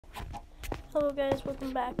Hello guys,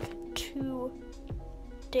 welcome back to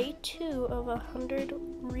day 2 of 100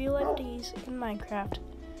 real life days in Minecraft.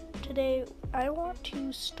 Today I want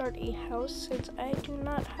to start a house since I do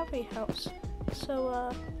not have a house.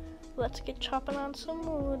 So let's get chopping on some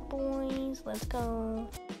wood, boys. Let's go.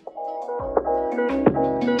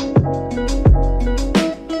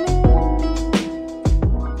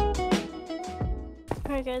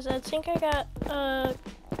 Alright guys, I think I got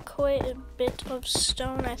quite a bit of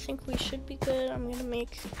stone. I think we should be good. I'm gonna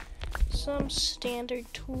make some standard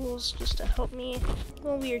tools just to help me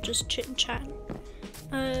while we are just chit chatting.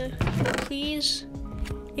 Please,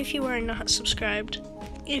 if you are not subscribed,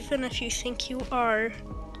 even if you think you are,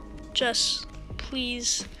 just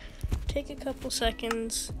please take a couple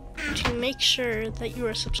seconds to make sure that you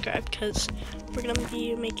are subscribed, because we're gonna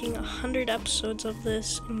be making 100 episodes of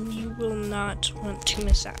this and you will not want to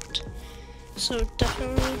miss out. So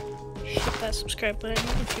definitely hit that subscribe button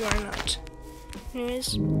if you are not.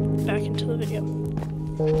 Anyways, back into the video.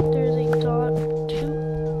 There's a dog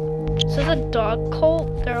too. This is a dog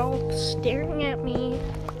cult. They're all staring at me.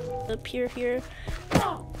 Up here.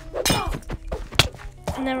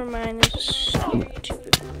 Never mind, there's a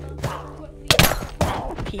stupid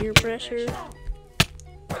peer pressure.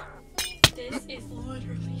 This is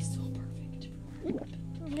literally so perfect.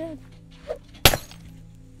 Good.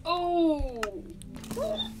 Oh!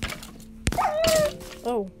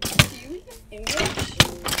 Oh. Do you have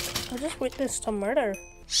English? I just witnessed a murder.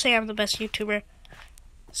 Say I'm the best YouTuber.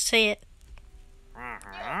 Say it.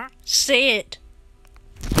 Say it.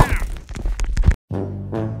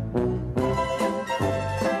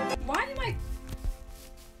 Why am I...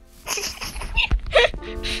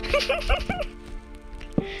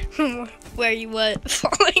 Where you what?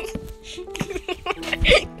 Falling?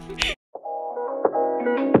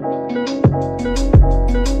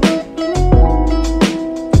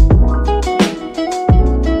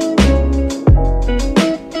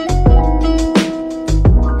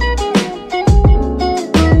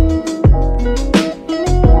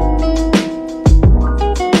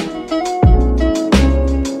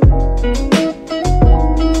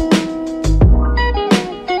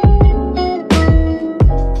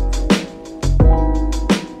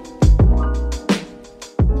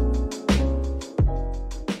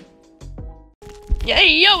 Yeah,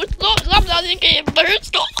 yo, it's not, I'm not in game, but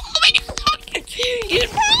it's not.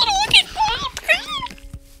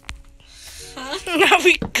 No,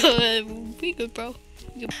 we good, bro.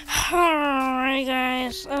 Alright,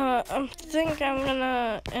 guys. I think I'm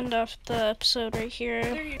gonna end off the episode right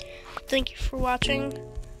here. Thank you for watching.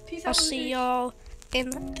 Peace I'll out, see y'all in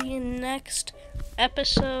the next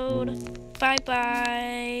episode. Bye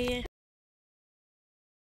bye.